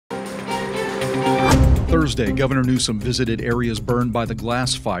Thursday, Governor Newsom visited areas burned by the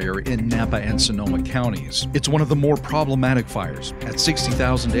glass fire in Napa and Sonoma counties. It's one of the more problematic fires at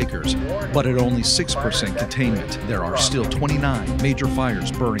 60,000 acres, but at only 6% containment. There are still 29 major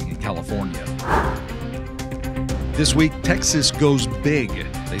fires burning in California. This week, Texas goes big.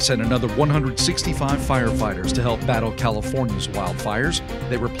 They sent another 165 firefighters to help battle California's wildfires.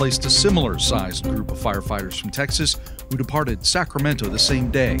 They replaced a similar-sized group of firefighters from Texas who departed Sacramento the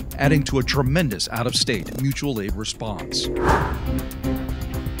same day, adding to a tremendous out-of-state mutual aid response.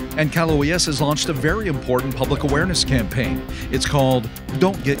 And Cal OES has launched a very important public awareness campaign. It's called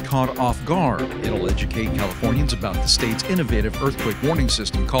Don't Get Caught Off Guard. It'll educate Californians about the state's innovative earthquake warning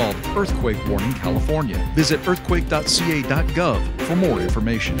system called Earthquake Warning California. Visit earthquake.ca.gov for more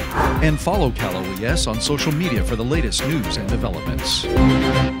information. And follow Cal OES on social media for the latest news and developments.